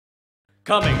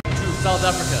Coming to South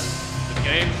Africa, the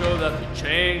game show that will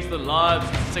change the lives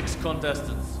of 6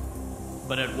 contestants.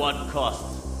 But at what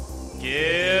cost?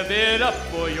 Give it up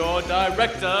for your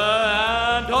director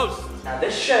and host. Now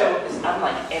this show is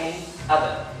unlike any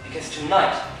other, because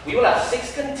tonight we will have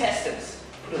 6 contestants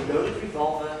put a loaded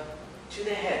revolver to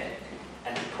their head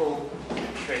and pull the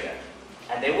trigger.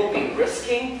 And they will be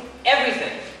risking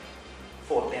everything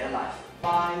for their life.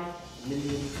 5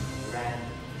 million rand.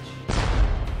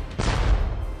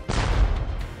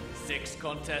 6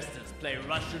 contestants play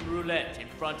Russian roulette in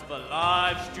front of a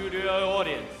live studio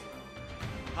audience.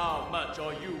 How much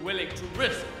are you willing to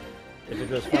risk? If it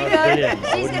was 5 billion,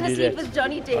 I She's wouldn't going to do sleep that. with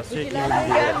Johnny Depp. Would you certainly let wouldn't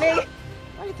do her? that.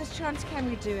 Well, if there's chance, can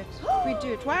we do it? We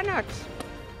do it. Why not?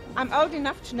 I'm old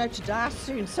enough to know to die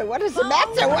soon, so what does it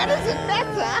matter? What does it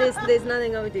matter? There's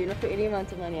nothing I would do. Not for any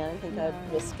amount of money. I don't think I'd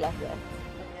risk like that.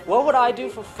 What would I do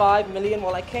for 5 million?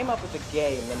 Well, I came up with a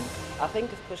game, and I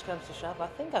think if push comes to shove, I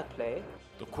think I'd play.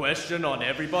 The question on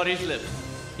everybody's lips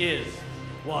is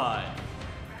why?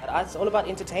 It's all about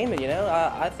entertainment, you know.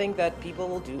 I think that people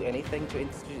will do anything to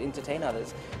entertain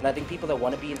others, and I think people that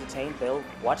want to be entertained, they'll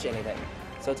watch anything.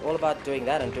 So it's all about doing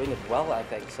that and doing it well, I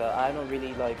think. So I don't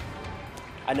really like.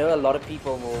 I know a lot of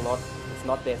people will not. It's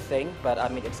not their thing, but I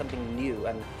mean it's something new,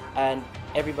 and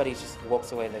everybody just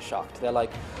walks away and they're shocked. They're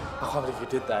like, I can't believe you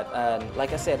did that. And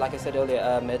like I said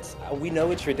earlier, we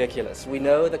know it's ridiculous. We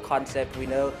know the concept. We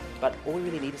know, but all we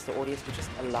really need is the audience to just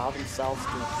allow themselves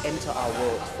to enter our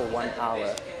world for 1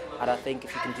 hour. And I think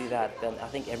if you can do that, then I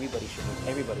think everybody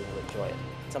will enjoy it.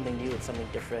 It's something new, it's something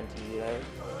different, you know.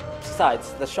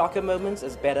 Besides, the shocker moments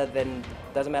is better than,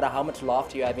 doesn't matter how much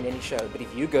laughter you have in any show, but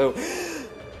if you go,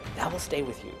 that will stay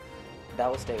with you. That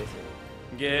will stay with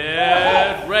you.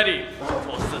 Get ready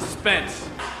for suspense,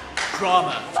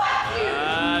 drama,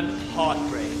 and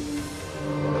heartbreak.